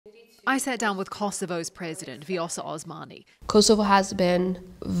I sat down with Kosovo's president, Vjosa Osmani. Kosovo has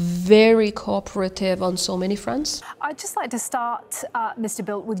been very cooperative on so many fronts. I'd just like to start, Mr.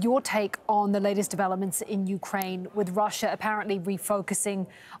 Bildt, with your take on the latest developments in Ukraine, with Russia apparently refocusing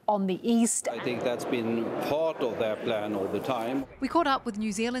on the east. I think that's been part of their plan all the time. We caught up with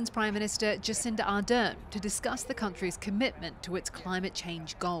New Zealand's Prime Minister Jacinda Ardern to discuss the country's commitment to its climate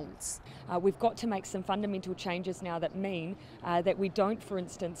change goals. We've got to make some fundamental changes now that mean that we don't, for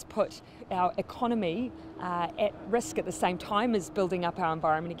instance, put our economy at risk at the same time as building up our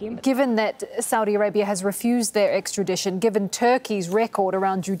environment again. Given that Saudi Arabia has refused their extradition, given Turkey's record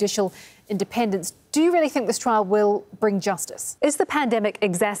around judicial independence, do you really think this trial will bring justice? Is the pandemic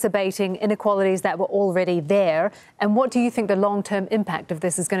exacerbating inequalities that were already there? And what do you think the long-term impact of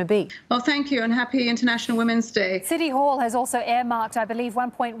this is going to be? Well, thank you, and happy International Women's Day. City Hall has also earmarked, I believe,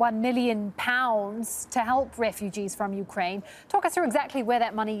 £1.1 million to help refugees from Ukraine. Talk us through exactly where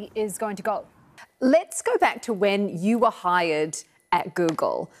that money is going to go. Let's go back to when you were hired at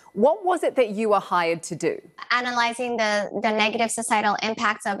Google. What was it that you were hired to do? Analyzing the negative societal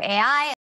impacts of AI.